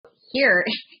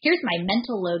here's my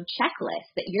mental load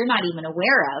checklist that you're not even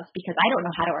aware of because I don't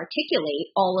know how to articulate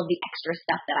all of the extra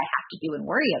stuff that I have to do and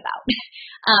worry about.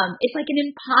 It's like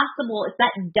it's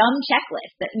that dumb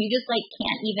checklist that you just like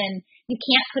you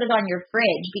can't put it on your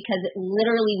fridge because it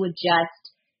literally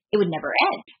it would never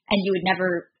end and you would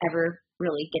never ever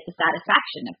really get the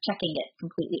satisfaction of checking it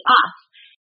completely off.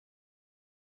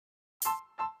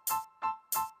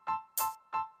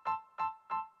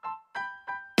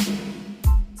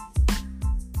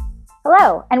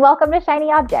 Hello, and welcome to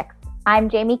Shiny Objects. I'm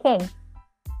Jamie King.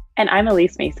 And I'm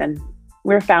Elise Mason.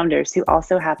 We're founders who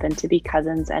also happen to be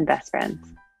cousins and best friends.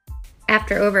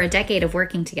 After over a decade of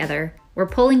working together, we're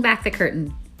pulling back the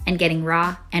curtain and getting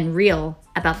raw and real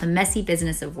about the messy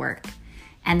business of work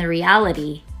and the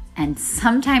reality and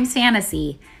sometimes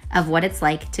fantasy of what it's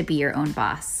like to be your own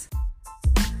boss.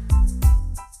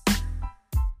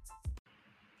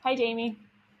 Hi, Jamie.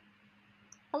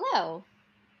 Hello.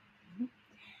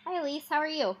 Hi, Elise. How are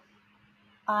you?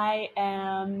 I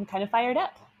am kind of fired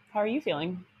up. How are you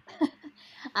feeling?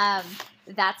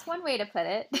 That's one way to put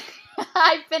it.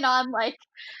 I've been on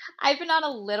a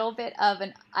little bit of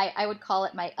I would call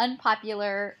it my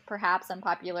perhaps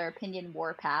unpopular opinion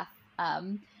warpath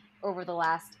over the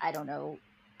last,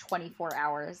 24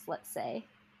 hours, let's say.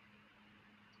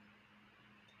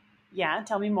 Yeah,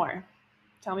 tell me more.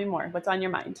 What's on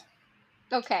your mind?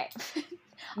 Okay.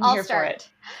 I'll start. For it.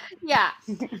 Yeah.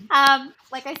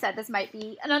 Like I said, this might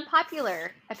be an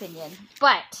unpopular opinion,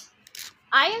 but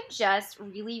I am just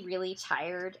really, really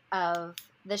tired of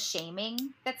the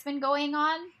shaming that's been going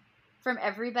on from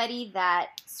everybody that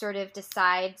sort of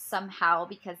decides somehow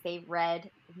because they read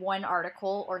one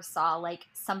article or saw like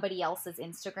somebody else's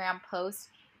Instagram post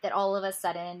that all of a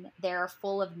sudden they're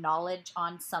full of knowledge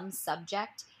on some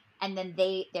subject and then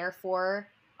they therefore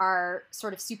are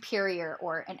sort of superior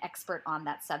or an expert on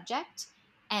that subject.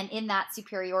 And in that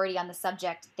superiority on the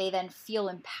subject, they then feel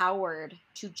empowered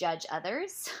to judge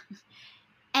others.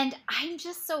 And I'm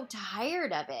just so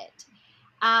tired of it.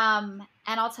 And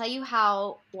I'll tell you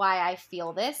why I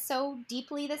feel this so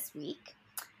deeply this week.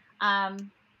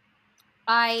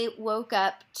 I woke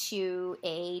up to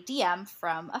a DM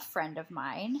from a friend of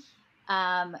mine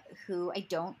who I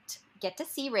don't get to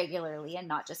see regularly, and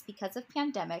not just because of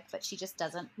pandemic, but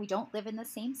we don't live in the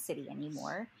same city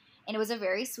anymore. And it was a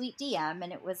very sweet DM,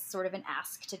 and it was sort of an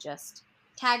ask to just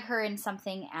tag her in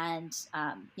something and,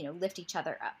 lift each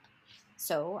other up.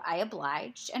 So I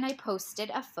obliged, and I posted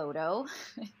a photo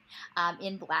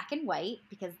in black and white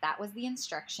because that was the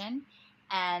instruction.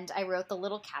 And I wrote the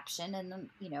little caption, and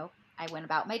then, I went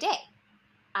about my day.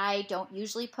 I don't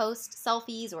usually post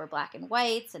selfies or black and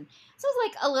whites. And so it was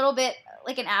like a little bit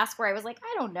like an ask where I was like,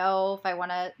 I don't know if I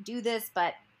want to do this,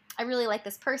 but I really like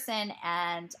this person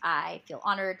and I feel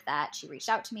honored that she reached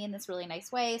out to me in this really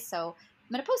nice way. So I'm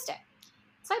going to post it.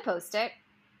 So I post it.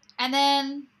 And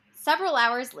then several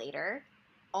hours later,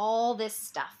 all this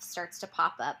stuff starts to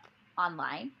pop up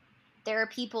online. There are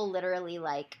people literally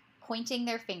like pointing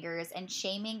their fingers and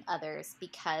shaming others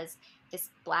because this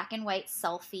black and white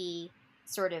selfie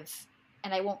sort of,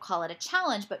 and I won't call it a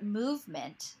challenge, but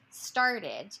movement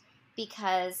started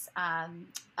because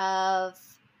of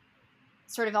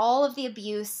sort of all of the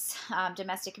abuse,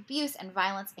 domestic abuse and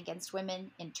violence against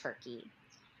women in Turkey.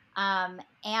 And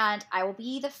I will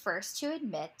be the first to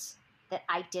admit that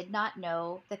I did not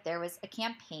know that there was a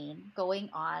campaign going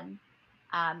on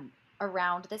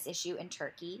around this issue in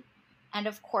Turkey. And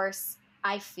of course,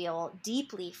 I feel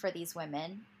deeply for these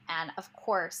women. And of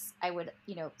course, I would,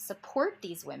 support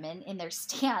these women in their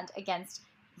stand against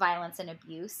violence and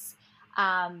abuse.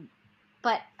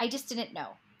 But I just didn't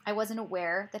know. I wasn't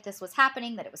aware that this was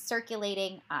happening, that it was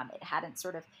circulating. It hadn't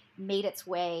sort of made its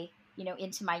way,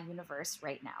 into my universe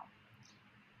right now.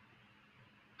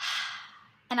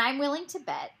 And I'm willing to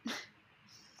bet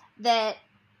that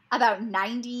about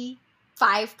 95%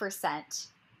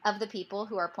 of the people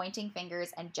who are pointing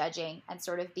fingers and judging and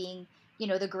sort of being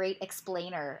the great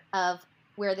explainer of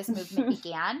where this movement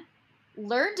began,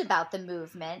 learned about the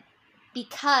movement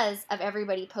because of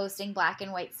everybody posting black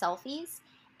and white selfies,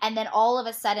 and then all of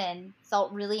a sudden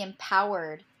felt really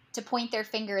empowered to point their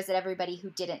fingers at everybody who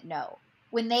didn't know,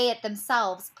 when they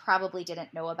themselves probably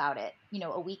didn't know about it,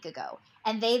 a week ago.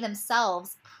 And they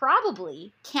themselves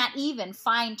probably can't even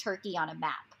find Turkey on a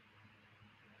map.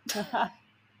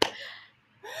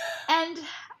 And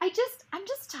I'm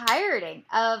just tiring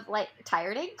of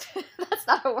tiring. That's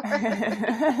not a word.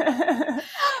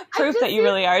 Proof that you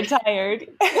really are tired.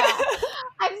 Yeah,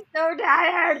 I'm so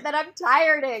tired that I'm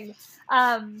tiring.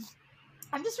 I'm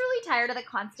just really tired of the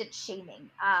constant shaming,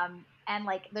 and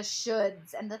the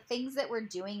shoulds and the things that we're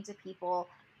doing to people.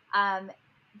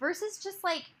 versus just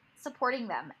like supporting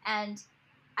them and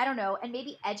I don't know, and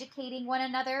maybe educating one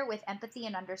another with empathy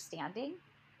and understanding.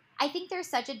 I think there's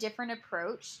such a different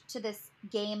approach to this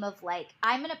game of like,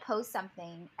 I'm going to post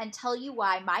something and tell you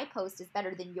why my post is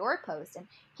better than your post. And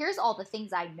here's all the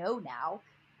things I know now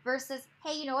versus,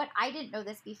 hey, you know what? I didn't know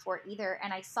this before either.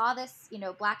 And I saw this,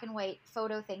 black and white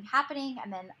photo thing happening.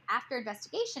 And then after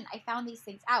investigation, I found these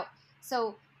things out.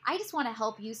 So I just want to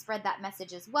help you spread that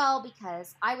message as well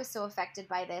because I was so affected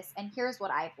by this. And here's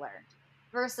what I've learned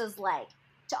versus like,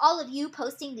 to all of you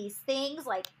posting these things,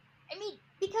 like, I mean,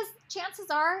 because chances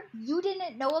are you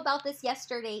didn't know about this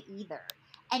yesterday either.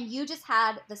 And you just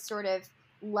had the sort of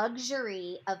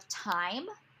luxury of time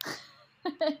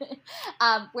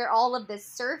where all of this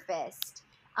surfaced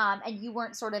and you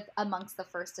weren't sort of amongst the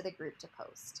first of the group to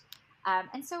post.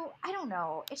 And so, I don't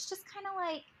know. It's just kind of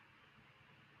like,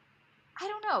 I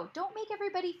don't know. Don't make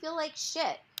everybody feel like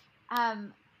shit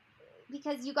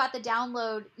because you got the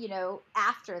download,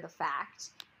 after the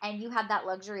fact. And you had that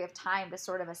luxury of time to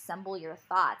sort of assemble your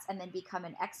thoughts and then become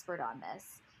an expert on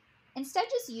this. Instead,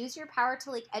 just use your power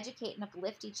to like educate and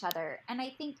uplift each other. And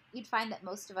I think you'd find that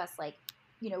most of us like,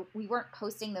 we weren't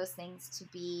posting those things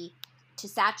to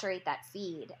saturate that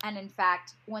feed. And in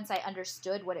fact, once I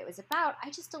understood what it was about, I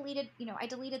just deleted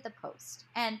the post.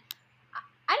 And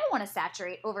I don't want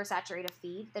to oversaturate a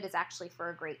feed that is actually for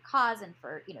a great cause and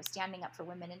for, standing up for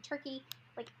women in Turkey.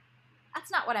 Like, that's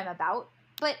not what I'm about.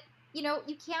 But you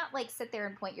can't like sit there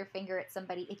and point your finger at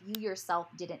somebody if you yourself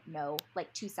didn't know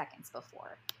like 2 seconds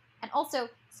before. And also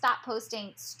stop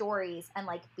posting stories and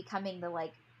like becoming the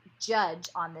like judge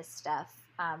on this stuff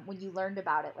when you learned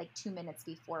about it like 2 minutes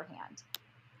beforehand.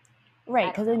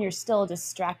 Right, because then you're still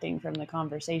distracting from the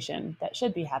conversation that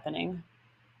should be happening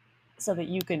so that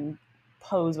you can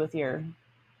pose with your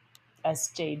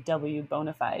SJW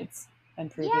bona fides and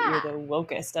prove that you're the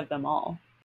wokest of them all.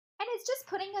 And it's just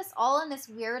putting us all in this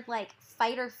weird, like,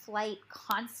 fight or flight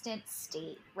constant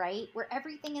state, right? Where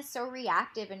everything is so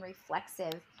reactive and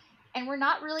reflexive. And we're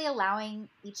not really allowing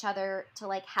each other to,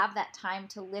 like, have that time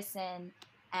to listen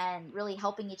and really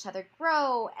helping each other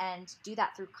grow and do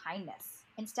that through kindness.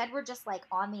 Instead, we're just, like,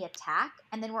 on the attack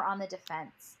and then we're on the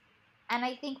defense. And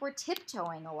I think we're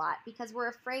tiptoeing a lot because we're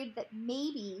afraid that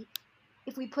maybe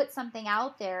if we put something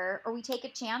out there or we take a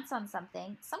chance on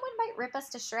something, someone might rip us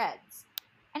to shreds.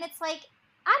 And it's like,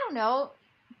 I don't know,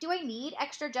 do I need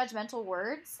extra judgmental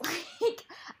words? Like,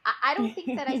 I don't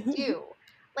think that I do.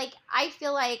 Like, I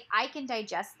feel like I can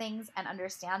digest things and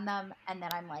understand them. And then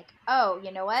I'm like, oh,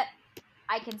 you know what?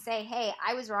 I can say, hey,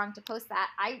 I was wrong to post that.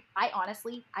 I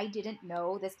honestly, I didn't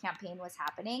know this campaign was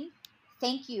happening.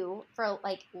 Thank you for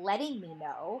like letting me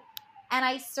know. And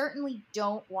I certainly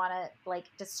don't want to like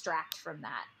distract from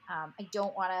that. I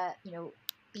don't want to,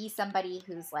 be somebody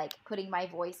who's like putting my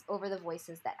voice over the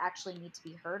voices that actually need to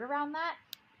be heard around that.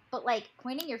 But like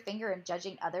pointing your finger and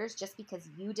judging others just because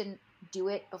you didn't do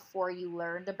it before you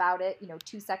learned about it,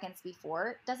 2 seconds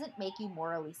before, doesn't make you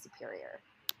morally superior.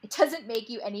 It doesn't make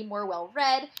you any more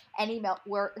well-read,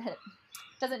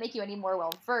 doesn't make you any more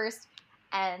well-versed.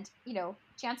 And,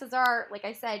 chances are, like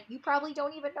I said, you probably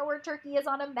don't even know where Turkey is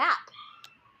on a map.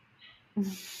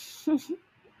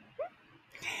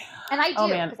 And I do,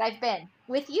 because I've been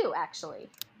with you, actually.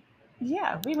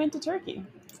 Yeah, we went to Turkey.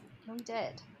 We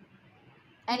did.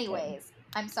 Anyways,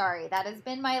 I'm sorry. That has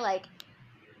been my, like,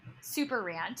 super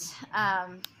rant.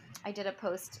 I did a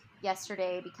post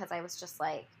yesterday because I was just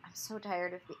like, I'm so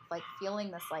tired of, like,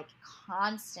 feeling this, like,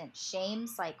 constant shame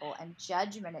cycle and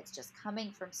judgment. It's just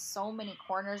coming from so many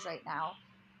corners right now.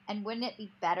 And wouldn't it be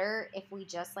better if we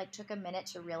just, like, took a minute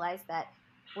to realize that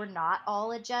we're not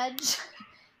all a judge?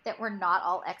 That we're not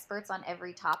all experts on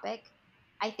every topic.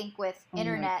 I think with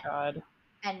internet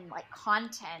and like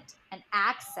content and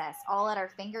access all at our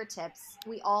fingertips,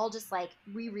 we all just like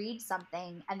reread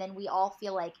something and then we all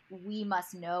feel like we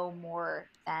must know more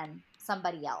than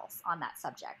somebody else on that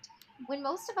subject. When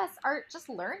most of us are just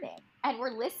learning and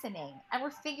we're listening and we're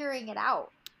figuring it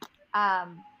out. I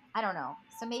don't know.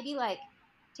 So maybe like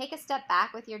take a step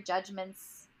back with your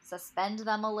judgments, suspend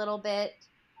them a little bit.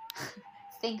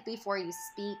 Think before you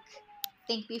speak.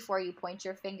 Think before you point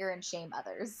your finger and shame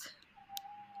others.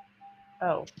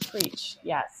 Oh, preach.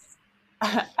 Yes.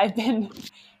 I've been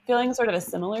feeling sort of a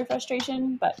similar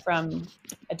frustration, but from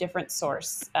a different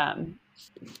source.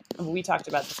 We talked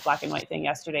about this black and white thing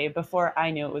yesterday. Before I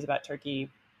knew it was about Turkey,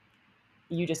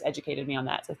 you just educated me on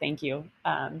that, so thank you.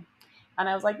 And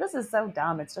I was like, this is so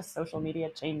dumb. It's just social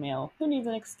media chainmail. Who needs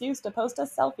an excuse to post a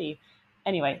selfie?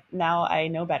 Anyway, now I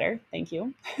know better. Thank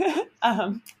you.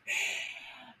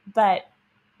 But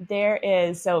there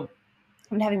is, so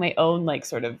I'm having my own like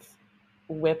sort of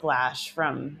whiplash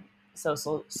from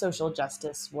social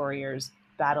justice warriors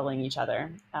battling each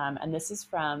other. And this is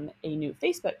from a new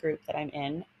Facebook group that I'm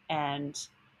in, and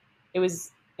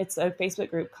it's a Facebook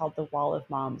group called the Wall of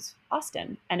Moms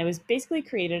Austin, and it was basically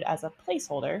created as a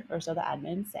placeholder, or so the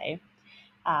admins say,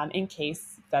 in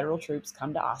case federal troops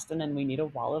come to Austin and we need a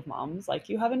wall of moms like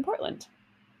you have in Portland.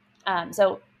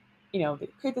 So, they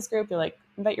create this group. You're like,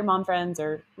 invite your mom friends,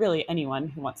 or really anyone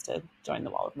who wants to join the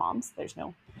Wall of Moms. There's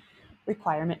no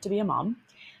requirement to be a mom.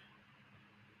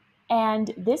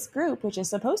 And this group, which is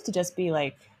supposed to just be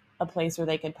like a place where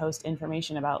they could post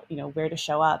information about, where to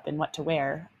show up and what to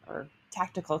wear, or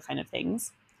tactical kind of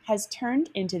things, has turned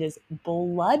into this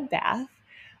bloodbath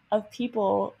of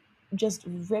people just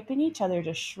ripping each other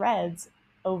to shreds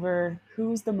over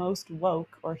who's the most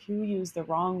woke, or who used the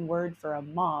wrong word for a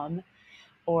mom,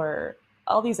 or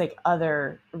all these like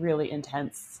other really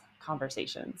intense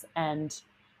conversations. And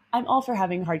I'm all for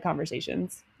having hard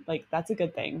conversations. Like, that's a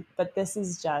good thing. But this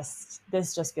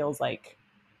just feels like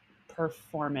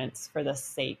performance for the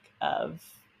sake of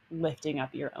lifting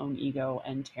up your own ego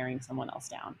and tearing someone else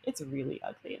down. It's really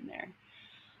ugly in there.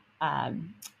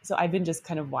 So I've been just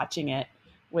kind of watching it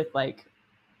with like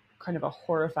kind of a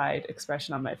horrified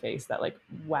expression on my face, that like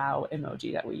wow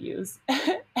emoji that we use.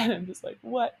 And I'm just like,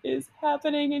 what is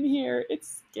happening in here?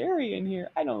 It's scary in here.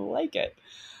 I don't like it.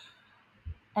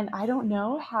 And I don't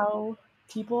know how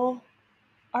people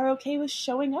are okay with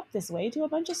showing up this way to a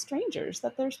bunch of strangers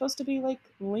that they're supposed to be like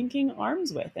linking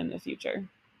arms with in the future.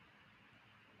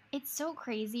 It's so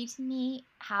crazy to me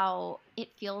how it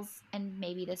feels, and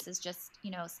maybe this is just,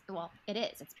 well, it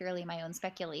is. It's purely my own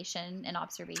speculation and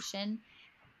observation.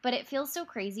 But it feels so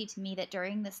crazy to me that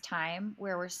during this time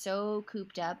where we're so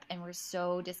cooped up and we're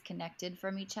so disconnected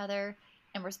from each other,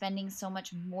 and we're spending so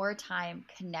much more time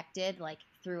connected, like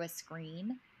through a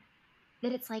screen,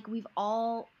 that it's like we're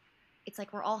all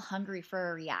hungry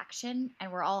for a reaction,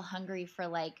 and we're all hungry for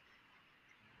like,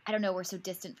 I don't know, we're so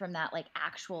distant from that like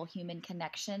actual human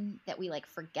connection that we like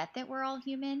forget that we're all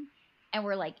human, and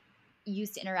we're like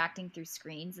used to interacting through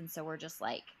screens. And so we're just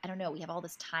like, I don't know, we have all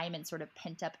this time and sort of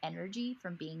pent up energy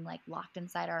from being like locked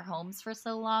inside our homes for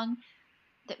so long,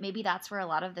 that maybe that's where a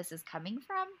lot of this is coming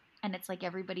from. And it's like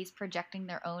everybody's projecting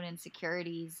their own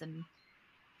insecurities, and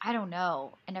I don't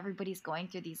know, and everybody's going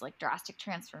through these like drastic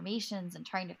transformations and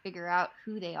trying to figure out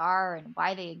who they are and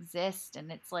why they exist.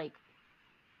 And it's like,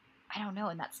 I don't know,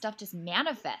 and that stuff just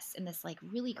manifests in this like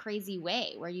really crazy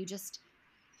way where you just,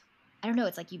 I don't know,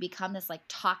 it's like you become this like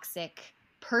toxic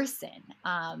person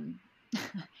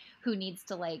who needs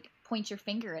to like point your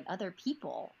finger at other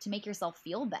people to make yourself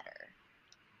feel better.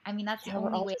 I mean, that's the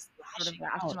only way to sort of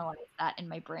rationalize that in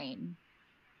my brain.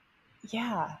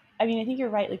 Yeah. I mean, I think you're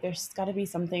right. Like, there's got to be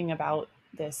something about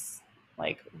this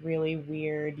like really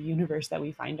weird universe that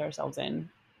we find ourselves in.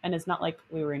 And it's not like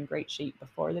we were in great shape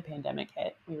before the pandemic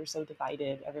hit. We were so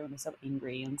divided. Everyone was so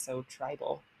angry and so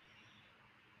tribal.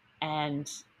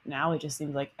 And now it just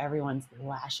seems like everyone's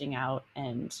lashing out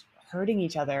and hurting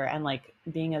each other and like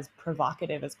being as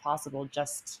provocative as possible,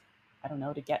 just, I don't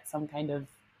know, to get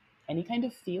any kind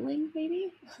of feeling,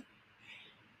 maybe.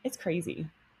 It's crazy.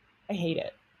 I hate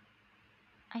it.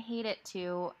 I hate it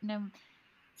too. And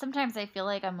sometimes I feel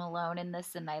like I'm alone in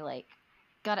this, and I like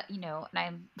gotta, and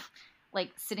I'm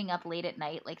like sitting up late at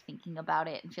night, like thinking about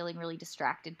it and feeling really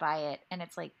distracted by it. And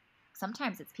it's like,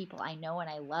 sometimes it's people I know and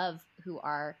I love who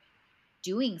are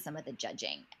doing some of the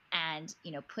judging and,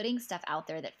 putting stuff out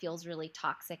there that feels really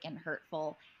toxic and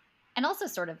hurtful. And also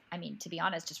sort of, I mean, to be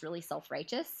honest, just really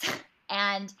self-righteous.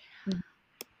 And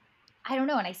I don't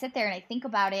know. And I sit there and I think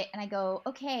about it and I go,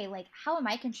 okay, like, how am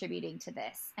I contributing to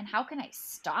this? And how can I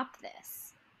stop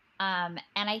this? And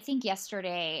I think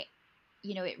yesterday,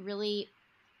 it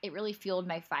really fueled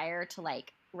my fire to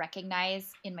like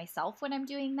recognize in myself when I'm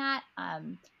doing that.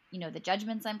 The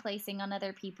judgments I'm placing on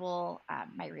other people,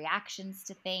 my reactions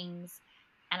to things.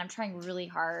 And I'm trying really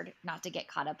hard not to get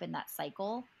caught up in that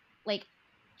cycle. Like,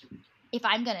 if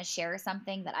I'm going to share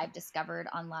something that I've discovered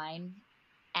online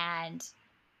and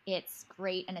it's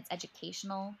great and it's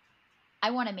educational,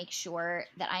 I want to make sure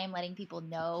that I am letting people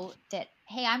know that,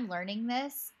 hey, I'm learning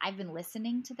this. I've been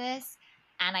listening to this.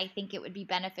 And I think it would be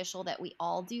beneficial that we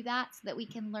all do that so that we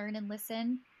can learn and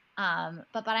listen.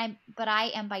 But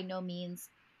I am by no means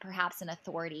perhaps an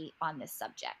authority on this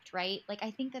subject, right? Like,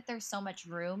 I think that there's so much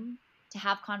room to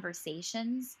have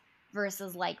conversations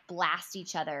versus like blast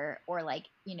each other or like,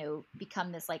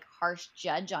 become this like harsh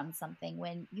judge on something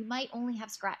when you might only have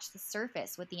scratched the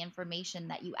surface with the information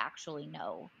that you actually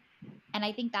know. And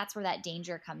I think that's where that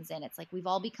danger comes in. It's like we've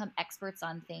all become experts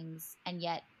on things, and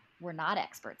yet we're not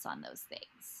experts on those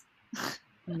things.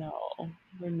 No,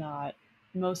 we're not.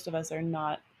 most of us are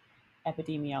not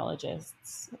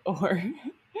epidemiologists or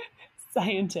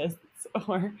scientists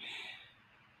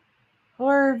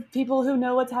or people who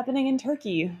know what's happening in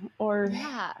Turkey or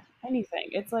Yeah. anything.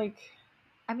 It's like,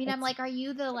 I mean, I'm like, are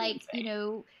you the like, you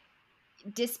know,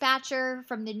 dispatcher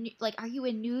from the like, are you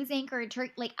a news anchor in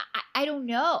Turkey? Like, I don't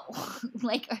know.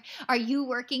 Like, are you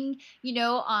working, you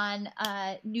know, on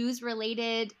news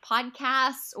related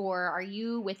podcasts, or are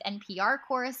you with NPR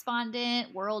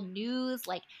correspondent, World News?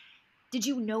 Like, did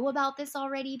you know about this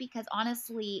already? Because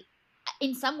honestly,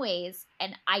 in some ways,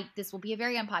 and this will be a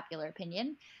very unpopular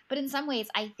opinion, but in some ways,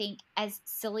 I think as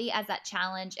silly as that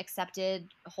challenge accepted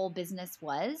whole business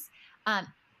was,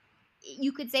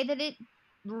 you could say that it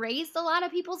raised a lot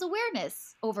of people's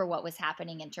awareness over what was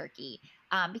happening in Turkey,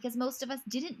 because most of us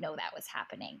didn't know that was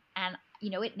happening. And, you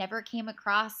know, it never came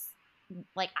across,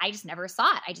 like, I just never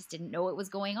saw it. I just didn't know what was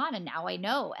going on. And now I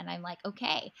know. And I'm like,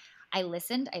 okay, I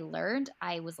listened, I learned.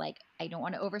 I was like, I don't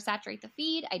want to oversaturate the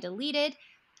feed. I deleted.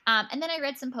 And then I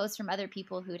read some posts from other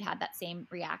people who'd had that same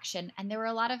reaction. And there were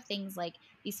a lot of things like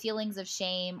these feelings of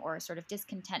shame or sort of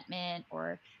discontentment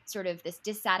or sort of this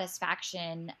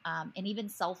dissatisfaction, and even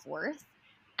self-worth.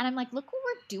 And I'm like, look what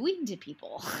we're doing to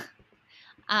people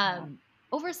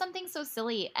over something so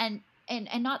silly and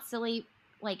not silly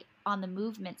like on the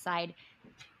movement side,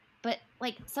 but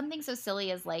like something so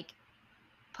silly as like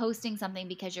posting something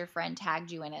because your friend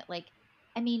tagged you in it. Like,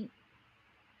 I mean,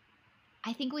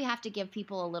 I think we have to give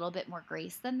people a little bit more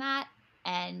grace than that,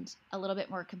 and a little bit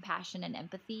more compassion and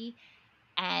empathy.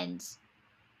 And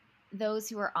those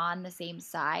who are on the same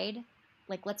side,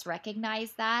 like, let's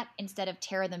recognize that instead of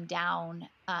tear them down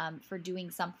for doing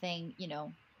something, you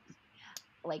know,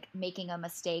 like making a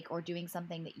mistake or doing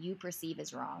something that you perceive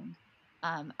as wrong.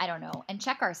 I don't know. And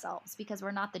check ourselves, because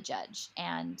we're not the judge.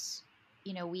 And,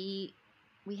 you know, we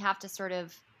have to sort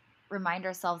of remind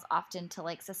ourselves often to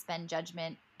like suspend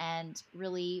judgment and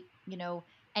really, you know,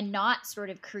 and not sort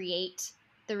of create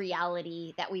the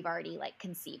reality that we've already like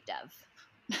conceived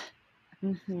of.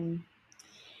 mm-hmm.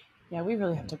 Yeah, we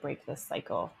really have to break this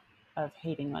cycle of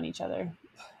hating on each other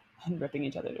and ripping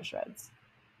each other to shreds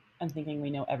and thinking we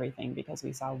know everything because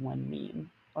we saw one meme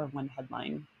or one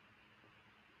headline.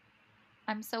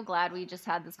 I'm so glad we just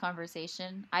had this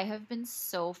conversation. I have been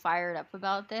so fired up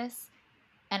about this,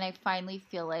 and I finally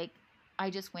feel like I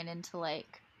just went into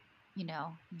like, you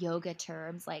know, yoga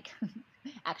terms, like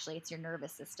actually it's your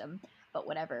nervous system, but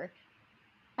whatever.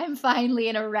 I'm finally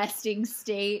in a resting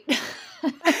state.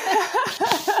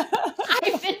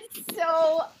 I've been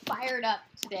so fired up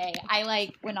today. I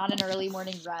like went on an early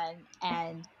morning run,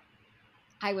 and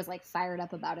I was like fired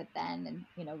up about it then, and,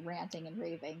 you know, ranting and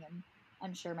raving, and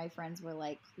I'm sure my friends were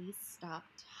like, please stop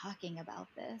talking about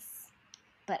this,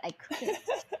 but I couldn't.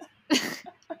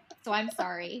 So I'm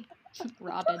sorry,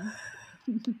 Robin.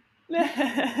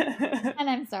 And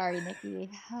I'm sorry, Nikki.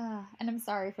 And I'm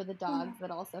sorry for the dogs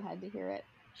that also had to hear it.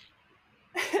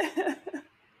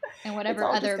 And whatever it's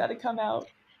all other just gotta come out.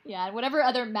 Yeah, and whatever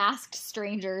other masked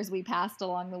strangers we passed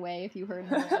along the way, if you heard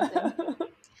me ranting.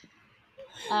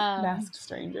 Masked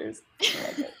strangers. I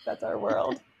like it. That's our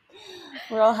world.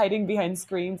 We're all hiding behind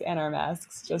screens and our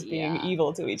masks, just being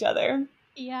evil to each other.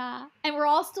 Yeah. And we're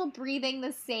all still breathing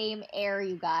the same air,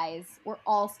 you guys. We're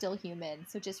all still human.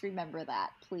 So just remember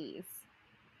that, please.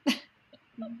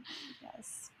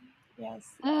 Yes.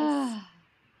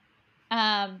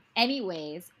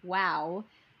 Anyways, wow.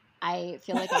 I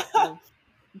feel like I've sort of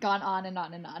gone on and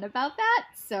on and on about that.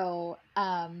 So,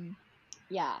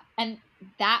 yeah. And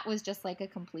that was just like a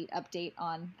complete update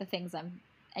on the things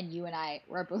and you and I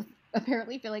were both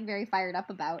apparently feeling very fired up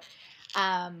about.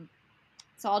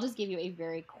 So I'll just give you a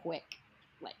very quick,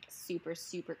 like super,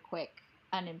 super quick,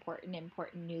 unimportant,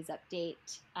 important news update.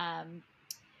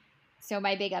 So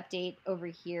my big update over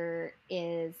here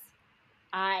is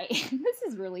this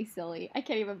is really silly. I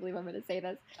can't even believe I'm going to say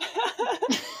this.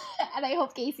 And I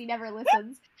hope Casey never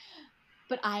listens.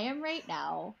 But I am right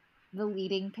now the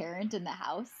leading parent in the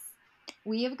house.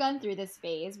 We have gone through this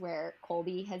phase where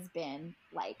Colby has been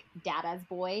like Dada's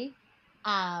boy.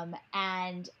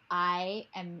 And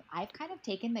I've kind of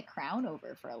taken the crown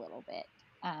over for a little bit.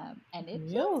 And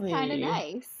it's really kind of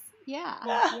nice. Yeah.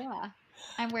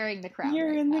 I'm wearing the crown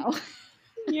now.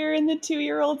 You're in the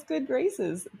 2-year-old's good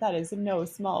graces. That is no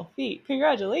small feat.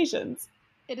 Congratulations.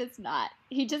 It is not.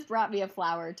 He just brought me a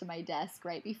flower to my desk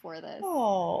right before this.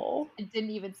 Oh. And didn't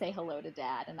even say hello to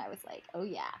Dad. And I was like, oh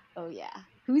yeah.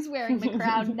 Who's wearing the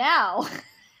crown now?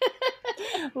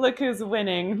 Look who's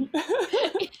winning.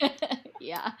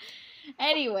 Yeah.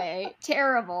 Anyway,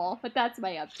 terrible. But that's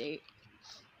my update.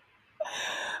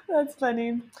 That's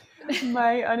funny.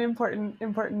 My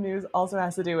important news also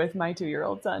has to do with my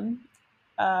 2-year-old son.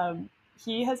 Um,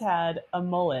 he has had a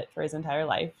mullet for his entire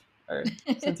life, or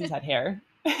since he's had hair.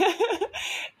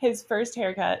 His first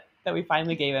haircut that we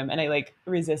finally gave him, and I like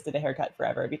resisted a haircut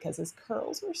forever because his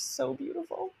curls were so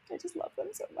beautiful. I just love them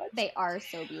so much. They are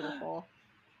so beautiful.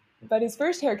 But his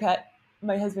first haircut,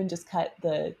 my husband just cut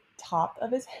the top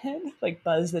of his head, like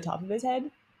buzzed the top of his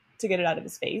head to get it out of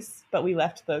his face. But we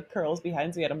left the curls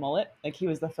behind, so he had a mullet. Like, he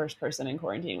was the first person in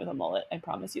quarantine with a mullet. I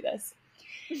promise you this.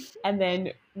 And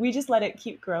then we just let it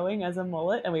keep growing as a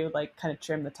mullet, and we would like kind of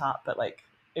trim the top, but like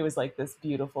it was like this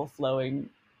beautiful flowing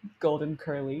golden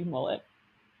curly mullet.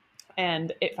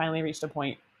 And it finally reached a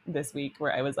point this week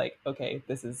where I was like, okay,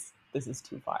 this is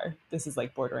too far. This is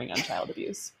like bordering on child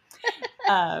abuse.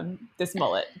 This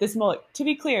mullet, to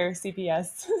be clear,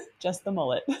 CPS, just the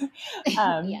mullet.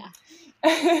 Yeah.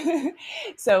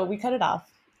 So we cut it off,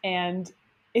 and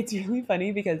it's really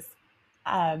funny because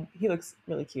he looks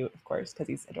really cute, of course, because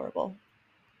he's adorable,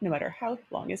 no matter how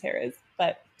long his hair is.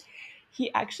 But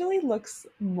he actually looks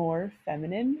more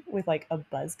feminine with like a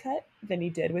buzz cut than he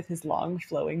did with his long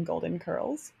flowing golden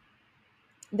curls.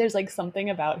 There's like something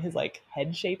about his like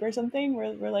head shape or something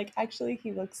where we're like, actually,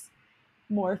 he looks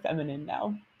more feminine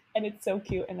now. And it's so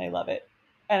cute, and I love it.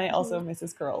 And I also miss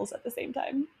his curls at the same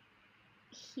time.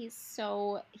 He's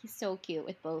so cute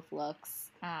with both looks.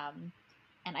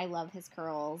 And I love his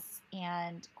curls.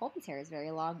 And Colby's hair is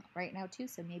very long right now too,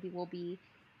 so maybe we'll be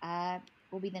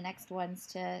the next ones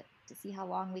to see how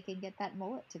long we can get that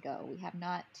mullet to go. We have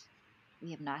not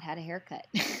had a haircut.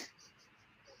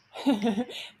 Maybe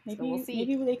So we'll see.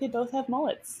 Maybe they could both have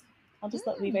mullets. I'll just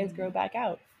let Levi's grow back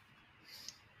out.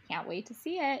 Can't wait to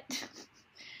see it.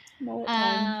 Mullet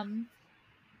time.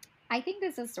 I think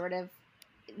this is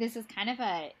kind of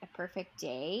a perfect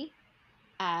day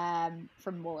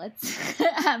for mullets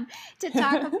to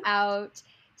talk about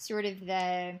sort of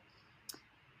to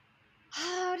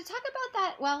talk about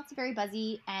that. Well, it's a very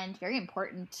buzzy and very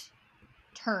important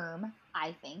term,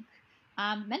 I think,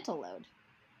 mental load.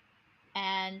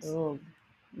 And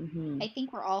I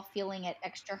think we're all feeling it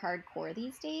extra hardcore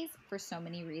these days for so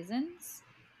many reasons.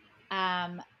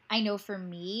 I know for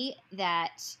me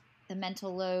that the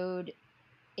mental load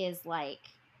is like,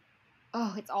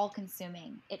 oh, it's all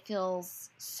consuming. It feels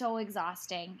so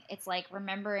exhausting. It's like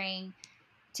remembering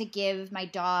to give my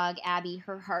dog Abby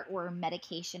her heartworm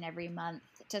medication every month,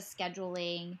 to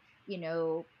scheduling,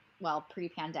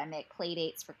 pre-pandemic play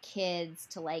dates for kids,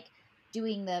 to like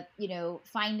doing the,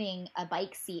 finding a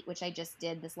bike seat, which I just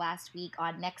did this last week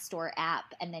on Nextdoor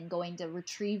app, and then going to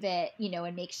retrieve it,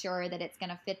 and make sure that it's going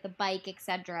to fit the bike,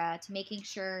 etc., to making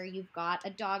sure you've got a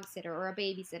dog sitter or a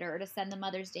babysitter, or to send the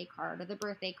Mother's Day card or the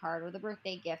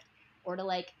birthday gift, or to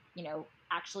like,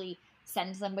 actually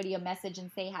send somebody a message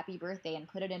and say happy birthday and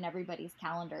put it in everybody's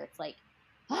calendar. It's like,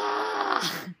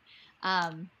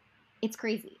 it's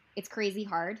crazy. It's crazy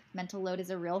hard. Mental load is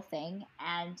a real thing,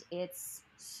 and it's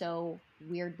so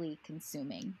weirdly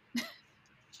consuming.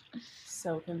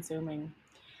 So consuming.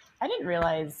 I didn't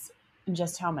realize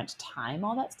just how much time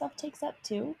all that stuff takes up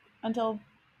too until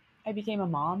I became a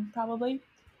mom, probably.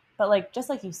 But like, just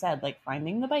like you said, like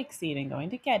finding the bike seat and going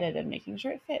to get it and making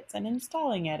sure it fits and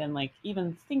installing it, and like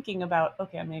even thinking about,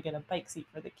 okay, I'm going to get a bike seat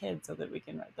for the kids so that we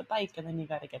can ride the bike, and then you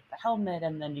got to get the helmet,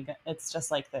 and then it's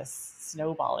just like this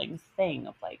snowballing thing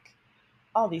of like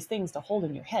all these things to hold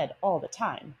in your head all the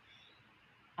time.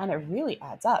 And it really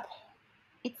adds up.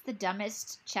 It's the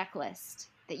dumbest checklist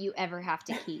that you ever have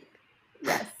to keep.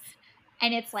 Yes.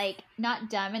 And it's like not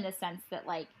dumb in the sense that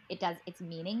like it's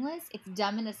meaningless. It's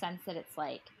dumb in the sense that it's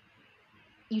like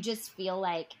you just feel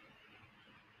like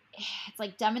it's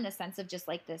like dumb in the sense of just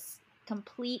like this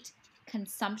complete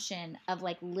consumption of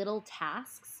like little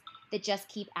tasks that just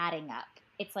keep adding up.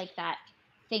 It's like that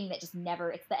thing that just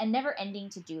it's a never ending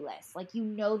to-do list. Like,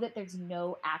 that there's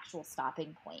no actual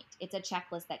stopping point. It's a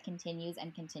checklist that continues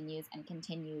and continues and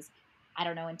continues. I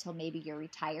don't know, until maybe you're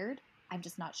retired. I'm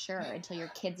just not sure. Until your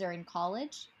kids are in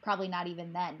college. Probably not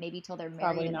even then. Maybe till they're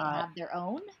married and they have their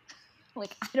own.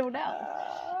 Like, I don't know.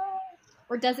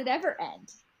 Or does it ever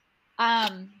end?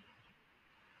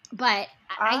 But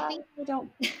I think I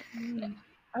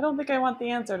don't think I want the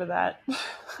answer to that.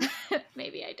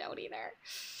 Maybe I don't either.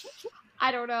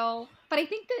 I don't know. But I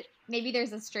think that maybe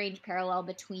there's a strange parallel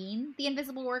between the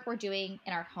invisible work we're doing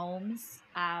in our homes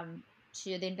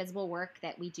to the invisible work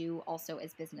that we do also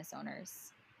as business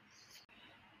owners.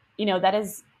 That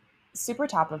is super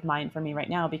top of mind for me right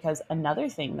now, because another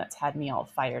thing that's had me all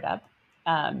fired up,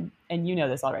 and you know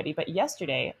this already, but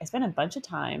yesterday I spent a bunch of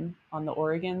time on the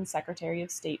Oregon Secretary of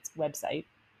State's website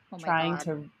trying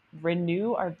to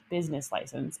renew our business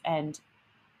license. And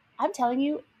I'm telling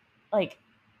you, like,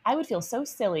 I would feel so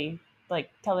silly, like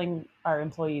telling our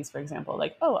employees, for example,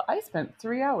 like, oh, I spent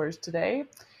 3 hours today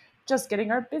just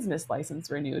getting our business license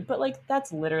renewed. But like,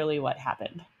 that's literally what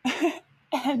happened.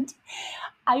 And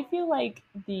I feel like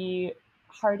the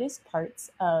hardest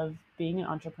parts of being an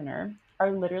entrepreneur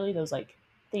are literally those like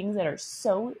things that are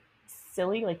so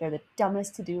silly, like they're the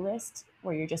dumbest to-do list,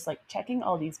 where you're just like checking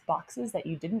all these boxes that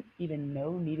you didn't even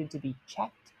know needed to be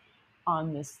checked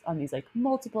on these like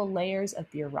multiple layers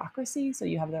of bureaucracy, so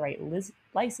you have the right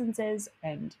licenses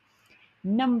and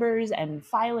numbers and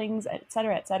filings, et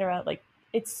cetera, et cetera. Like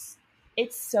it's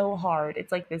it's so hard.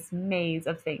 It's like this maze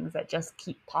of things that just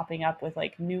keep popping up with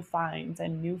like new fines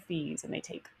and new fees, and they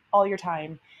take all your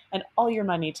time and all your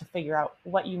money to figure out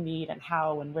what you need and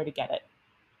how and where to get it.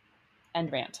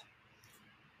 End rant.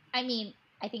 I mean,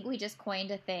 I think we just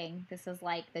coined a thing. This is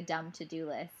like the dumb to-do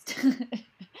list.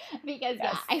 Because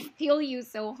yeah, Yes. I feel you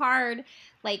so hard.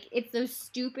 Like it's those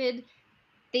stupid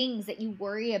things that you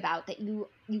worry about that you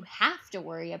have to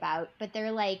worry about, but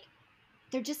they're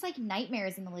just like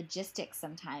nightmares in the logistics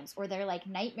sometimes, or they're like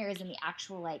nightmares in the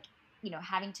actual like,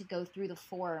 having to go through the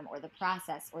form or the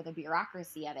process or the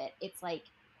bureaucracy of it. It's like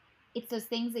it's those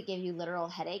things that give you literal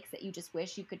headaches that you just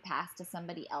wish you could pass to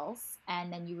somebody else,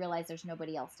 and then you realize there's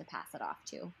nobody else to pass it off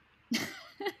to.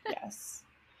 Yes.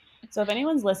 So if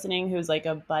anyone's listening who's like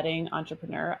a budding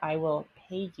entrepreneur, I will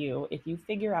pay you. If you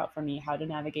figure out for me how to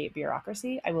navigate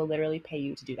bureaucracy, I will literally pay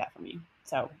you to do that for me.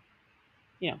 So,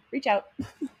 reach out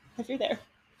if you're there.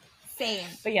 Same.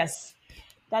 But yes,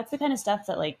 that's the kind of stuff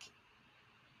that like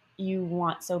you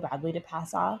want so badly to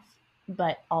pass off,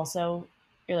 but also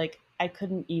you're like,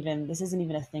 this isn't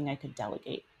even a thing I could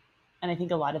delegate. And I think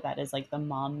a lot of that is like the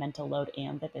mom mental load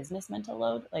and the business mental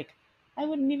load. Like I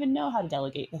wouldn't even know how to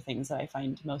delegate the things that I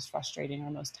find most frustrating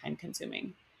or most time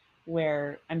consuming,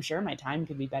 where I'm sure my time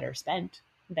could be better spent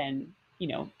than,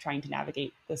 trying to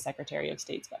navigate the Secretary of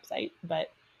State's website.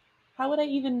 But how would I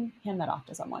even hand that off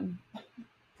to someone?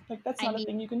 Like that's not a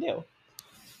thing you can do.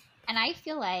 And I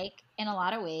feel like in a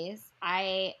lot of ways,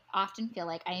 I often feel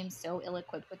like I am so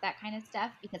ill-equipped with that kind of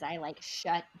stuff because I like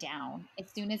shut down as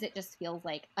soon as it just feels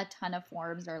like a ton of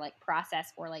forms or like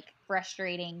process or like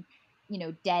frustrating,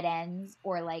 dead ends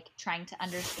or like trying to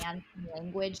understand some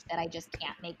language that I just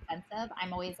can't make sense of.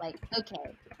 I'm always like,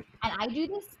 okay. And I do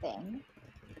this thing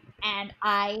and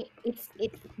it's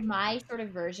my sort of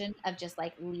version of just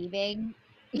like leaving,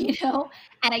 and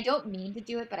I don't mean to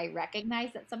do it, but I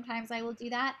recognize that sometimes I will do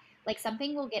that. Like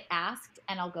something will get asked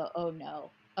and I'll go, oh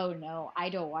no, I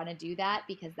don't want to do that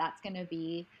because that's going to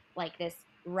be like this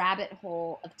rabbit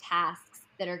hole of tasks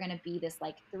that are going to be this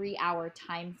like 3-hour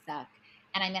time suck.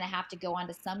 And I'm going to have to go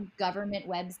onto some government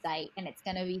website and it's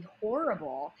going to be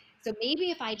horrible. So maybe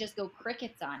if I just go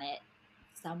crickets on it,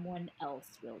 someone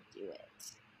else will do it.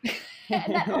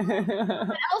 And that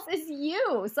else is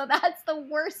you. So that's the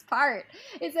worst part.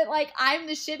 Is that like I'm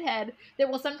the shithead that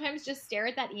will sometimes just stare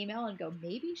at that email and go,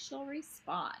 maybe she'll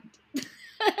respond.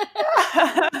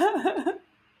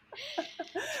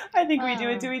 I think we do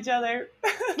it to each other.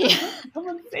 Yeah.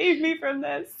 Someone save me from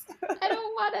this. I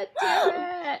don't want to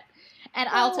do it. And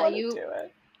I'll tell you,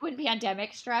 when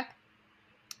pandemic struck,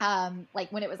 like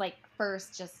when it was like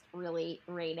first just really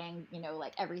raining,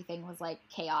 like everything was like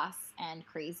chaos and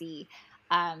crazy.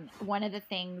 One of the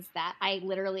things that I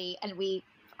literally,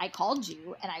 I called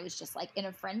you and I was just like in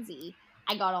a frenzy.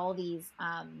 I got all these,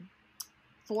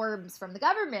 forms from the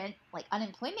government, like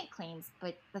unemployment claims.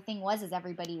 But the thing was, is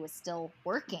everybody was still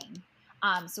working.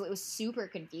 So it was super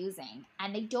confusing,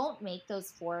 and they don't make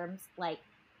those forms like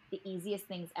the easiest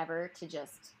things ever to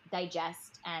just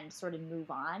digest and sort of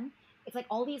move on. It's like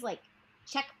all these like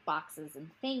check boxes and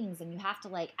things, and you have to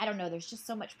like, I don't know, there's just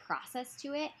so much process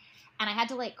to it. And I had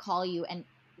to like call you and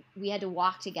we had to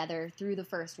walk together through the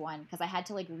first one because I had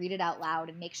to like read it out loud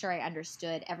and make sure I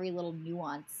understood every little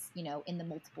nuance, in the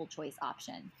multiple choice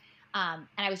option. And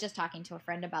I was just talking to a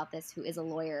friend about this who is a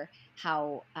lawyer,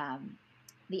 how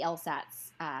the LSATs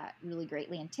really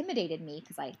greatly intimidated me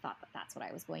because I thought that that's what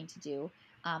I was going to do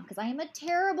because I am a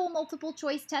terrible multiple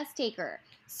choice test taker.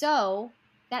 So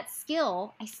that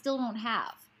skill I still don't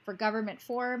have for government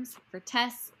forms, for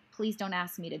tests. Please don't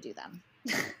ask me to do them.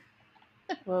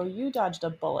 Well, you dodged a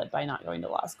bullet by not going to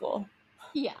law school.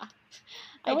 Yeah.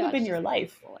 That would have been your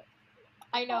life.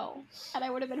 I know. And I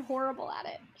would have been horrible at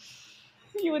it.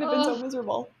 You would have been so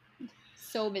miserable.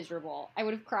 So miserable. I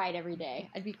would have cried every day.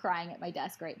 I'd be crying at my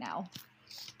desk right now.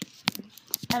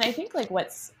 And I think like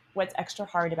what's extra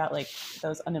hard about like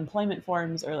those unemployment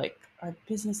forms or like our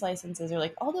business licenses or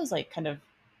like all those like kind of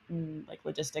like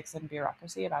logistics and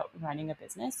bureaucracy about running a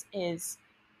business is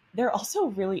they're also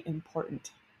really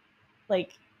important.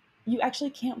 Like, you actually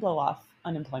can't blow off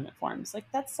unemployment forms. Like,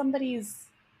 that's somebody's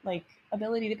like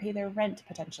ability to pay their rent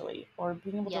potentially, or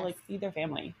being able to Yes. like feed their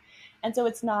family. And so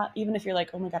it's not, even if you're like,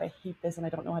 oh my God, I hate this and I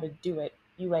don't know how to do it,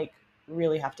 you like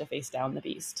really have to face down the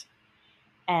beast.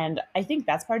 And I think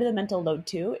that's part of the mental load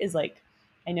too, is like,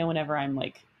 I know whenever I'm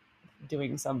like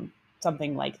doing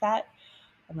something like that,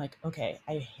 I'm like, okay,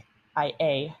 I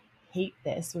A, hate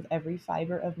this with every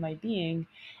fiber of my being,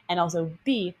 and also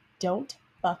B, don't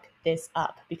fuck this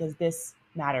up, because this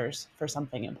matters for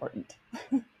something important.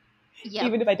 Yep.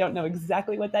 Even if I don't know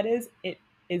exactly what that is, it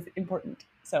is important.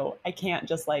 So I can't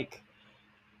just like,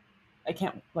 I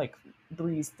can't like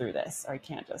breeze through this, or I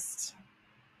can't just,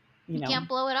 You can't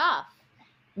blow it off.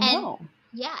 And no.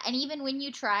 yeah, and even when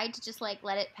you try to just like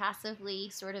let it passively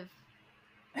sort of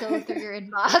go through your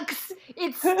inbox,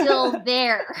 it's still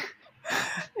there.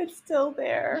 It's still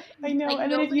there. I know. Like,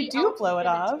 And then if you nobody do else blow is it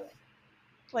gonna off, do it.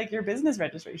 like your business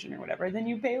registration or whatever, then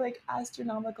you pay like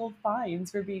astronomical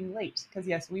fines for being late. Because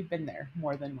yes, we've been there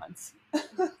more than once.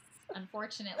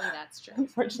 Unfortunately, that's true.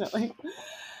 Unfortunately.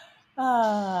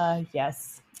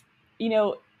 Yes. You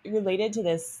know, related to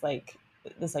this like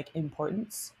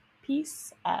importance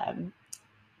piece,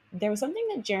 there was something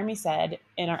that Jeremy said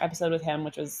in our episode with him,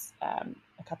 which was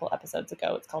a couple episodes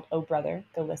ago. It's called Oh Brother.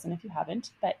 Go listen if you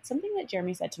haven't. But something that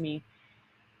Jeremy said to me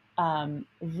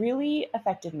really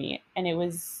affected me. And it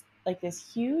was like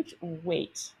this huge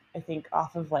weight, I think,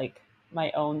 off of like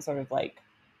my own sort of like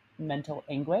mental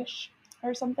anguish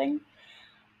or something.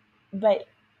 But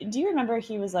do you remember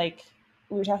he was like,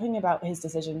 we were talking about his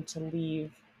decision to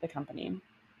leave the company.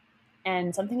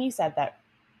 And something he said that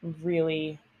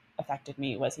really affected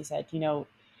me was, he said, you know,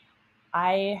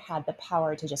 I had the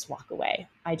power to just walk away.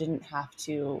 I didn't have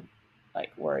to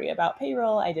like worry about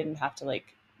payroll. I didn't have to like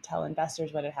tell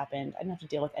investors what had happened. I didn't have to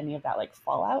deal with any of that like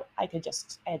fallout. I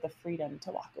had the freedom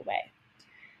to walk away.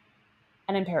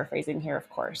 And I'm paraphrasing here, of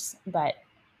course, but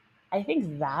I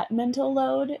think that mental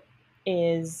load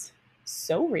is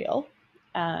so real.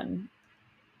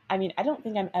 I mean, I don't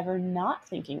think I'm ever not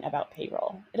thinking about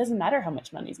payroll. It doesn't matter how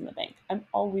much money's in the bank. I'm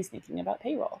always thinking about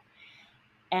payroll.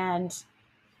 And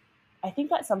I think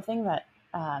that's something that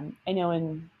I know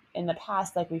in the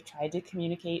past, like we've tried to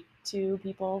communicate to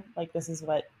people, like this is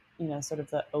what, you know, sort of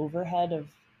the overhead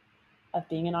of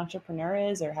being an entrepreneur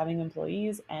is, or having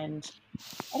employees. And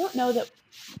I don't know that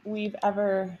we've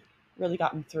ever really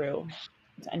gotten through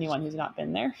to anyone who's not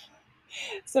been there.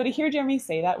 So to hear Jeremy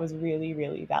say that was really,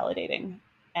 really validating.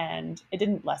 And it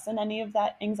didn't lessen any of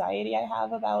that anxiety I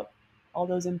have about all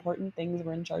those important things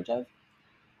we're in charge of.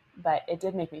 But it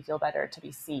did make me feel better to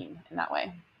be seen in that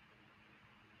way.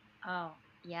 Oh,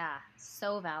 yeah.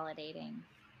 So validating.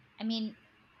 I mean,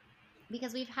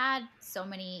 because we've had so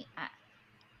many,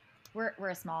 we're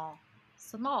a small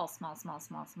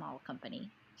company.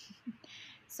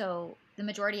 So the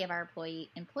majority of our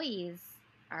employees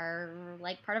are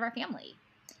like part of our family.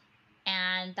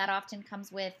 And that often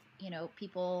comes with, you know,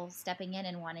 people stepping in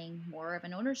and wanting more of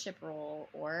an ownership role,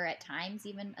 or at times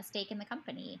even a stake in the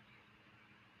company.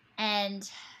 And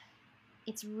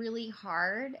it's really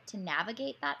hard to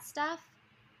navigate that stuff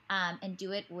and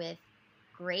do it with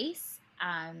grace,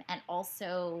 and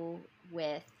also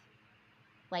with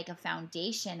like a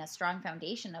strong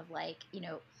foundation of like, you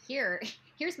know,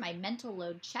 here's my mental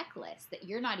load checklist that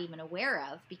you're not even aware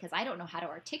of, because I don't know how to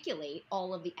articulate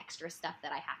all of the extra stuff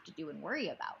that I have to do and worry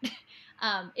about.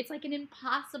 It's like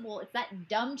it's that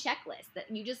dumb checklist that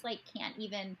you just like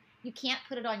you can't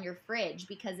put it on your fridge,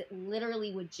 because it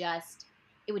literally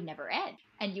it would never end,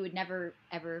 and you would never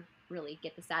ever really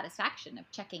get the satisfaction of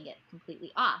checking it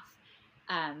completely off.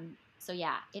 So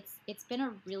yeah, it's been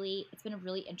a really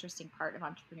interesting part of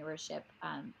entrepreneurship,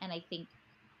 and I think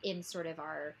in sort of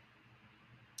our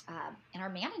in our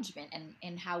management, and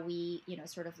in how we, you know,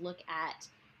 sort of look at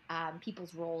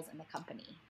people's roles in the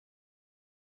company.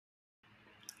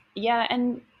 Yeah,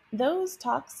 and those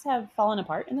talks have fallen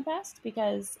apart in the past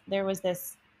because there was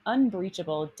this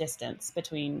unbreachable distance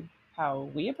between how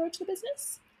we approach the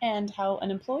business and how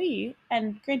an employee,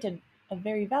 and granted, a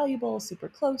very valuable, super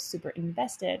close, super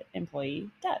invested employee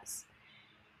does.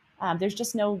 There's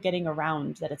just no getting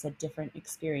around that it's a different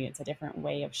experience, a different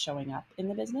way of showing up in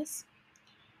the business.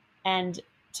 And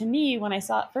to me, when I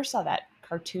first saw that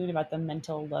cartoon about the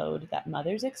mental load that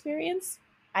mothers experience,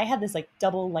 I had this like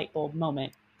double light bulb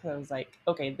moment, because I was like,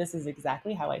 okay, this is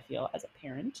exactly how I feel as a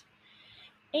parent.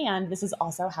 And this is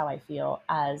also how I feel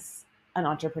as an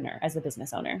entrepreneur, as a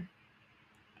business owner.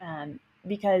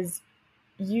 Because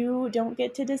you don't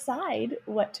get to decide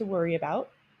what to worry about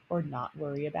or not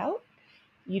worry about.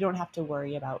 you don't have to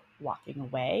worry about walking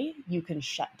away. You can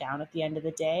shut down at the end of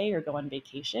the day or go on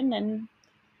vacation and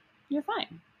you're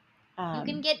fine. You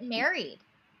can get married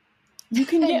You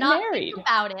can and get not married, think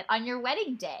about it on your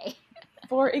wedding day.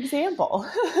 for example.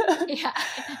 Yeah.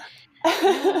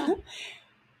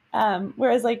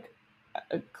 Whereas like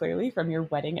clearly from your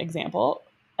wedding example,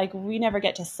 like we never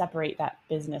get to separate that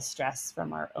business stress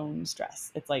from our own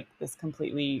stress. It's like this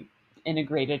completely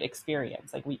integrated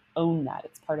experience. Like we own that.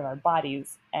 It's part of our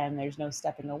bodies and there's no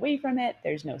stepping away from it.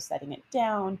 There's no setting it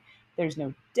down. There's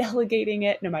no delegating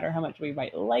it, no matter how much we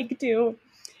might like to.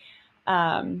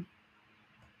 And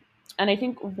I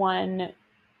think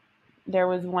there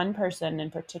was one person in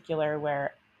particular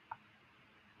where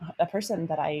a person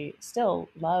that I still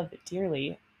love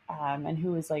dearly, and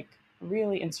who was like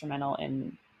really instrumental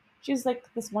in, she was like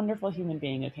this wonderful human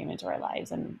being who came into our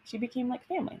lives and she became like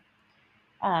family.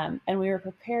 And we were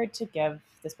prepared to give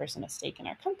this person a stake in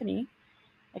our company,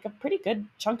 like a pretty good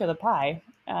chunk of the pie.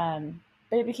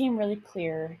 But it became really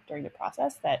clear during the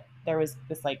process that there was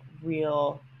this like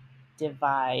real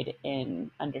divide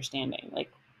in understanding. Like,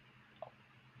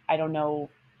 I don't know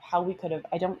how we could have,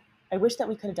 I wish that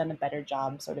we could have done a better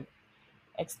job sort of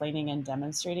explaining and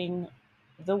demonstrating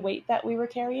the weight that we were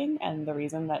carrying and the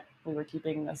reason that we were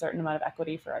keeping a certain amount of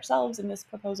equity for ourselves in this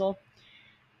proposal.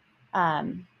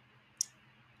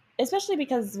 Especially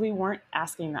because we weren't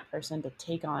asking that person to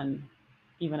take on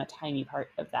even a tiny part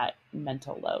of that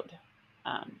mental load.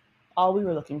 All we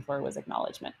were looking for was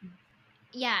acknowledgement.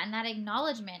 Yeah, and that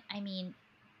acknowledgement, I mean,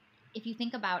 if you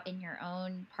think about in your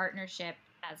own partnership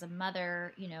as a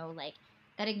mother, like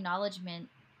that acknowledgement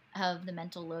of the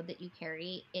mental load that you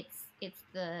carry, it's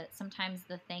the sometimes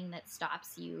the thing that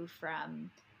stops you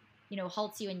from,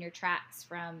 halts you in your tracks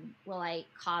from, will I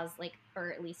cause like,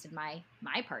 or at least in my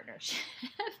partnership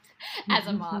as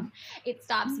a mom, it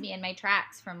stops me in my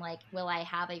tracks from like, will I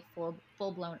have a full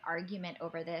blown argument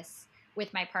over this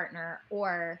with my partner,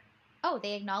 or, oh,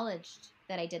 they acknowledged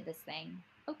that I did this thing.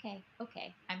 Okay,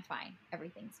 I'm fine.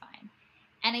 Everything's fine.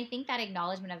 And I think that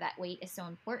acknowledgement of that weight is so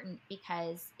important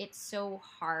because it's so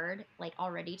hard, like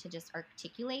already to just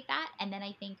articulate that. And then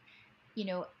I think,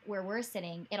 where we're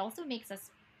sitting, it also makes us,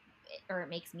 or it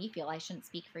makes me feel, I shouldn't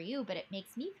speak for you, but it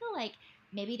makes me feel like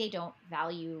maybe they don't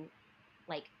value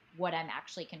like what I'm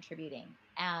actually contributing.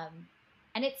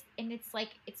 And it's like,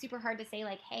 it's super hard to say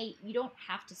like, hey, you don't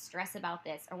have to stress about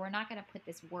this, or we're not going to put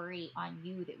this worry on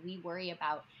you that we worry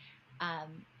about.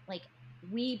 Like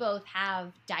we both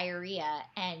have diarrhea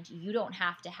and you don't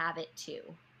have to have it too.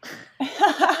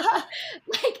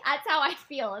 Like that's how I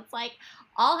feel. It's like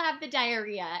I'll have the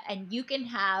diarrhea and you can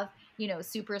have,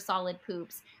 super solid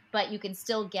poops, but you can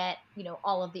still get,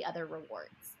 all of the other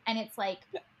rewards. And it's like,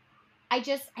 I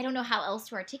don't know how else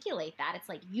to articulate that. It's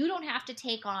like, you don't have to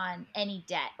take on any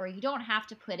debt, or you don't have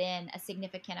to put in a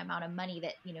significant amount of money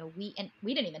that, we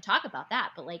didn't even talk about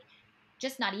that, but like,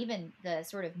 just not even the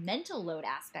sort of mental load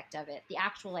aspect of it, the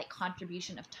actual like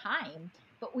contribution of time,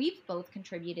 but we've both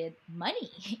contributed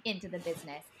money into the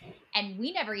business and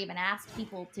we never even asked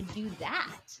people to do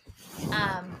that.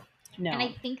 No. And I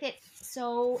think that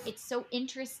it's so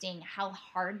interesting how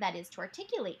hard that is to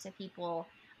articulate to people,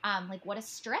 like what a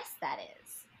stress that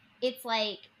is. It's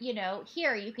like,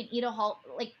 here you can eat a whole,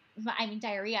 like, I mean,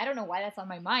 diarrhea, I don't know why that's on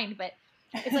my mind, but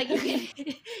it's like you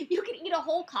can eat a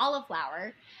whole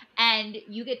cauliflower and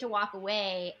you get to walk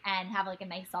away and have like a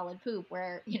nice solid poop,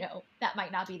 where, that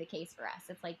might not be the case for us.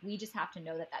 It's like, we just have to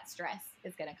know that stress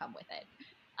is going to come with it.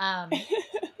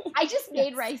 I just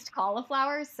made riced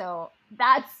cauliflower, so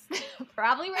that's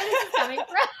probably where this is coming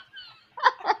from.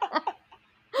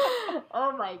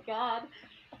 Oh my God.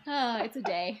 It's a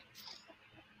day.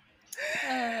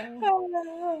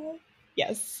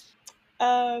 Yes.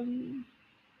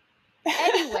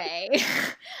 Anyway,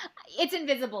 it's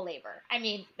invisible labor. I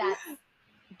mean,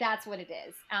 that's what it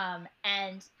is.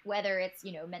 And whether it's,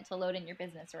 mental load in your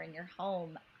business or in your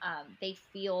home, they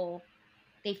feel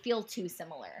too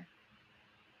similar.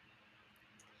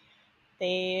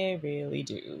 They really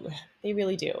do. They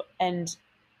really do. And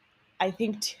I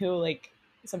think too, like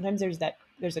sometimes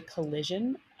there's a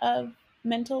collision of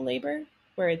mental labor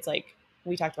where it's like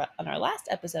we talked about on our last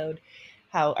episode,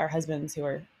 how our husbands, who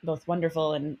are both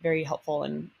wonderful and very helpful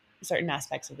in certain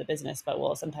aspects of the business, but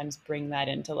will sometimes bring that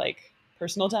into like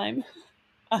personal time,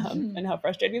 and how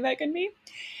frustrating that can be.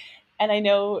 And I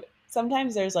know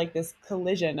sometimes there's like this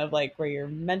collision of like where your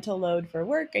mental load for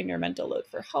work and your mental load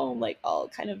for home, like all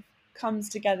kind of comes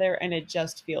together, and it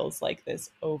just feels like this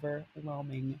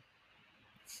overwhelming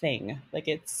thing. Like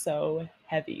it's so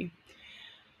heavy.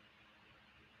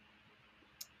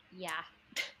 Yeah.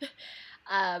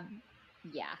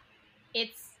 Yeah.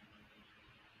 It's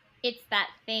it's that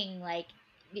thing like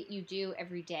that you do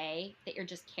every day that you're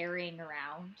just carrying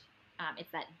around.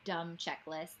 It's that dumb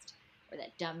checklist or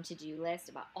that dumb to-do list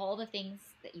about all the things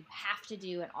that you have to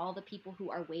do and all the people who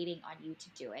are waiting on you to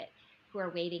do it, who are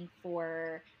waiting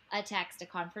for a text, a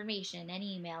confirmation, an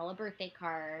email, a birthday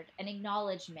card, an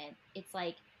acknowledgement. It's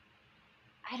like,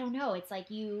 I don't know. It's like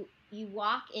you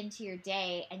walk into your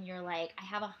day and you're like, I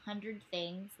have 100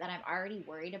 things that I'm already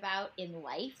worried about in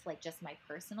life, like just my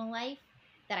personal life,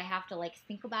 that I have to like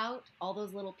think about, all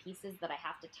those little pieces that I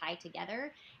have to tie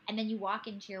together. And then you walk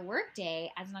into your work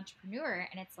day as an entrepreneur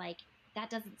and it's like, that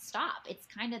doesn't stop. It's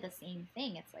kind of the same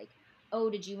thing. It's like, oh,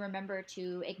 did you remember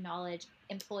to acknowledge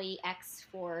employee X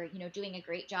for, doing a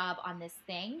great job on this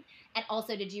thing? And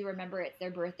also, did you remember it's their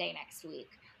birthday next week?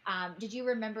 Did you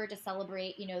remember to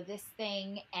celebrate, this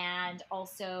thing and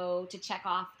also to check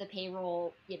off the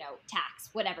payroll, tax,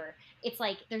 whatever. It's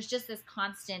like there's just this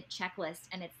constant checklist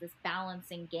and it's this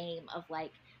balancing game of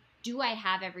like, do I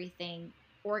have everything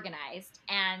organized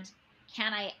and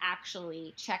can I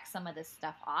actually check some of this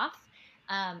stuff off?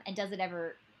 And does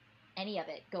any of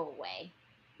it go away?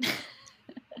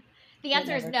 The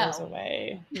answer is no. It never goes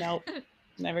away. Nope.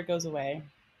 Never goes away.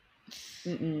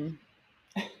 Mm-mm.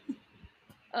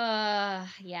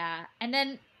 Yeah. And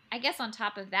then I guess on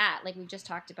top of that, like we've just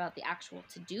talked about the actual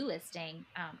to-do listing.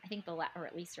 I think or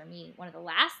at least for me, one of the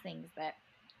last things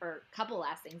or a couple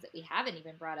last things that we haven't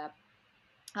even brought up,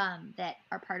 that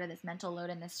are part of this mental load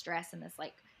and this stress and this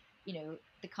like,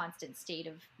 the constant state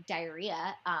of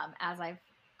diarrhea, as I've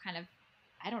kind of,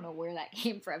 I don't know where that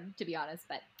came from, to be honest,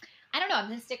 but I don't know, I'm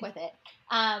going to stick with it,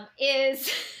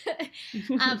 is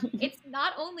it's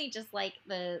not only just like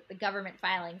the government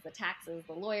filings, the taxes,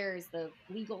 the lawyers, the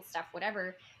legal stuff,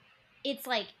 whatever. It's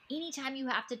like anytime you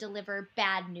have to deliver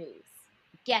bad news,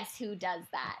 guess who does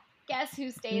that? Guess who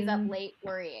stays up late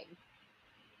worrying?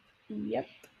 Yep.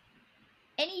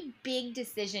 Any big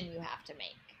decision you have to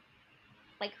make,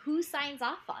 like who signs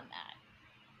off on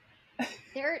that?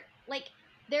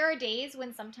 There are days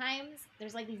when sometimes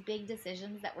there's like these big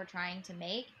decisions that we're trying to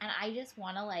make and I just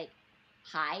want to like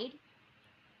hide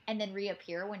and then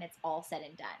reappear when it's all said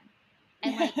and done.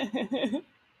 And like,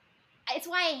 it's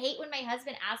why I hate when my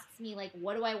husband asks me like,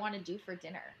 what do I want to do for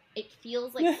dinner? It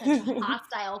feels like such a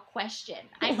hostile question.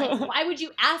 I'm like, why would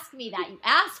you ask me that, you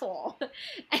asshole? And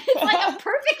it's like a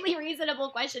perfectly reasonable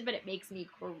question, but it makes me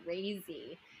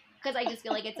crazy because I just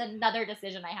feel like it's another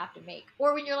decision I have to make.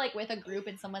 Or when you're like with a group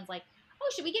and someone's like, oh,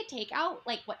 should we get takeout?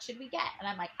 Like, what should we get? And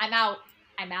I'm like, I'm out.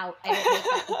 I don't make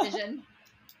that decision.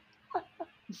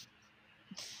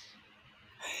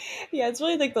 Yeah, it's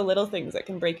really like the little things that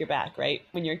can break your back, right?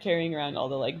 When you're carrying around all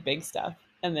the like big stuff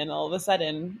and then all of a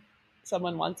sudden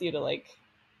someone wants you to like,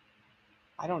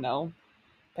 I don't know,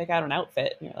 pick out an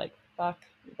outfit and you're like, fuck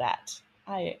that.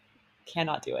 I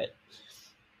cannot do it.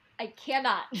 I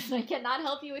cannot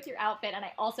help you with your outfit, and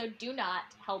I also do not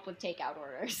help with takeout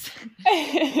orders.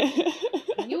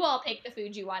 You all pick the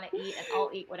food you want to eat, and I'll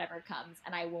eat whatever comes,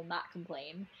 and I will not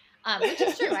complain. Which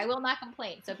is true. I will not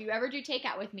complain. So if you ever do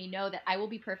takeout with me, know that I will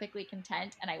be perfectly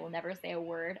content, and I will never say a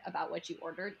word about what you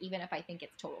ordered, even if I think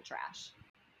it's total trash.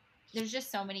 There's just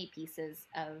so many pieces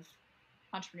of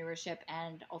entrepreneurship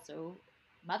and also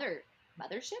motherhood.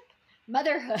 Mothership.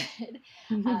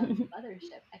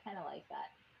 I kind of like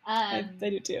that. I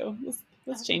do too.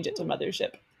 Let's change it to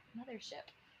mothership.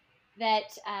 That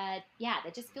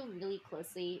just feel really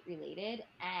closely related.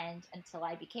 And until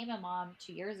I became a mom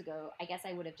 2 years ago, I guess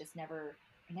I would have just I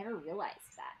never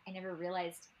realized that. I never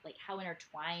realized like how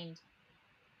intertwined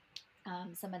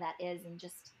some of that is, and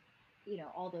just,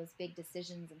 all those big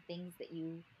decisions and things that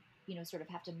you sort of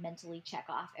have to mentally check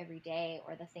off every day,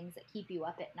 or the things that keep you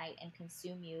up at night and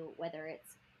consume you, whether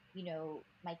it's,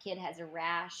 my kid has a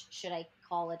rash, should I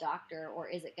call a doctor, or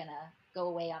is it going to go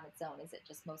away on its own? Is it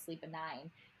just mostly benign?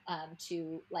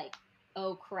 To like,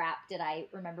 oh crap, did I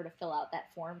remember to fill out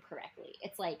that form correctly?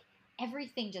 It's like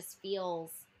everything just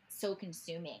feels so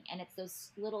consuming, and it's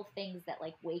those little things that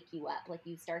like wake you up. Like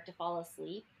you start to fall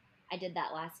asleep. I did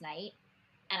that last night,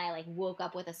 and I like woke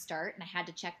up with a start, and I had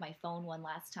to check my phone one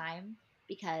last time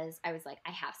because I was like,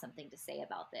 I have something to say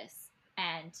about this.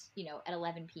 And, at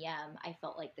 11 p.m., I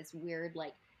felt like this weird,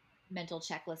 like, mental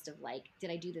checklist of, like,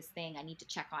 did I do this thing? I need to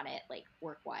check on it, like,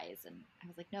 work-wise. And I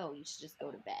was like, no, you should just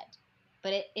go to bed.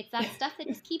 But it's that stuff that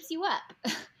just keeps you up.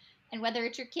 And whether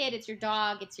it's your kid, it's your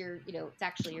dog, it's your, it's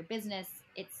actually your business,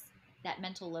 that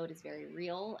mental load is very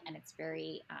real, and it's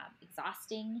very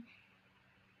exhausting.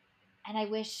 And I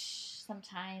wish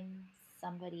sometimes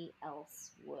somebody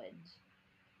else would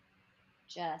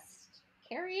just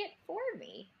carry it for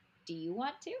me. Do you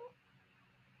want to?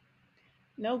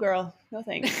 No, girl. No,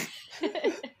 thanks.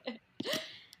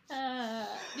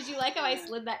 Did you like how I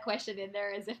slid that question in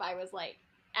there as if I was like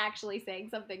actually saying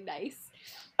something nice?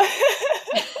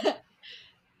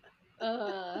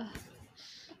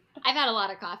 I've had a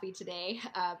lot of coffee today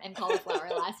and cauliflower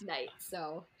last night,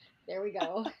 so there we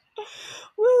go.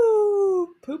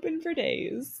 Woo! Pooping for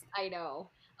days. I know.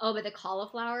 Oh, but the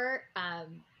cauliflower, I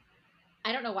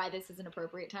don't know why this is an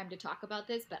appropriate time to talk about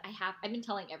this, but I've been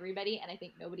telling everybody, and I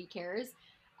think nobody cares.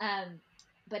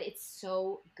 But it's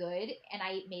so good, and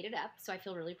I made it up, so I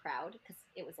feel really proud because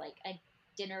it was like a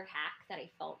dinner hack that I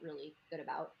felt really good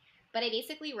about. But I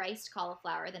basically riced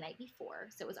cauliflower the night before,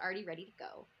 so it was already ready to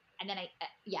go. And then I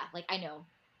know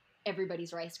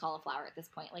everybody's riced cauliflower at this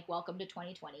point. Like, welcome to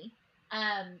 2020.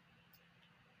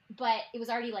 But it was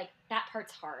already like, that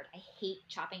part's hard. I hate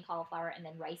chopping cauliflower and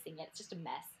then ricing it. It's just a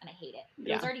mess, and I hate it.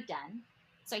 But It was already done.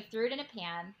 So I threw it in a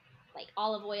pan, like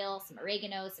olive oil, some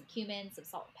oregano, some cumin, some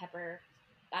salt and pepper.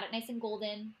 Got it nice and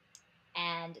golden.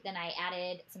 And then I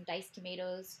added some diced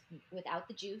tomatoes without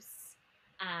the juice.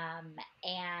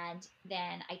 And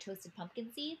then I toasted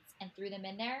pumpkin seeds and threw them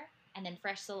in there. And then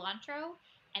fresh cilantro.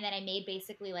 And then I made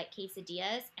basically like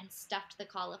quesadillas and stuffed the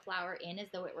cauliflower in as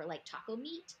though it were like taco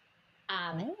meat.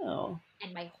 And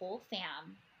my whole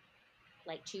fam,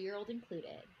 like 2-year-old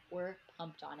included, were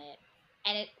pumped on it.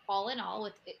 And it, all in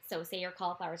all, so say your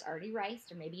cauliflower is already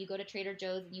riced, or maybe you go to Trader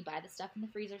Joe's and you buy the stuff in the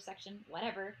freezer section,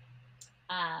 whatever.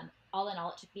 All in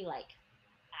all, it took me like,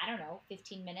 I don't know,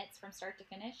 15 minutes from start to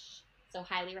finish. So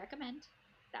highly recommend.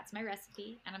 That's my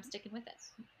recipe, and I'm sticking with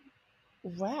it.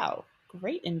 Wow,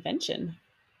 great invention.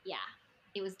 Yeah,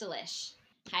 it was delish.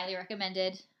 Highly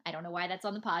recommended. I don't know why that's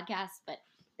on the podcast, but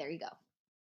there you go.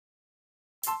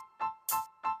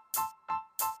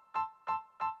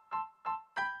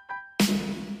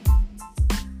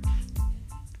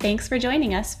 Thanks for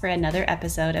joining us for another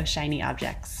episode of Shiny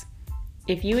Objects.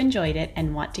 If you enjoyed it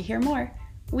and want to hear more,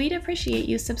 we'd appreciate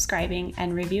you subscribing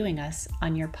and reviewing us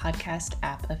on your podcast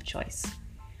app of choice.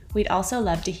 We'd also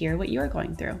love to hear what you're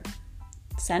going through.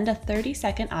 Send a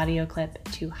 30-second audio clip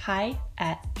to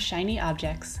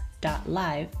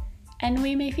hi@shinyobjects.live, and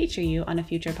we may feature you on a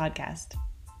future podcast.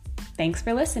 Thanks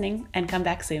for listening, and come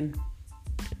back soon.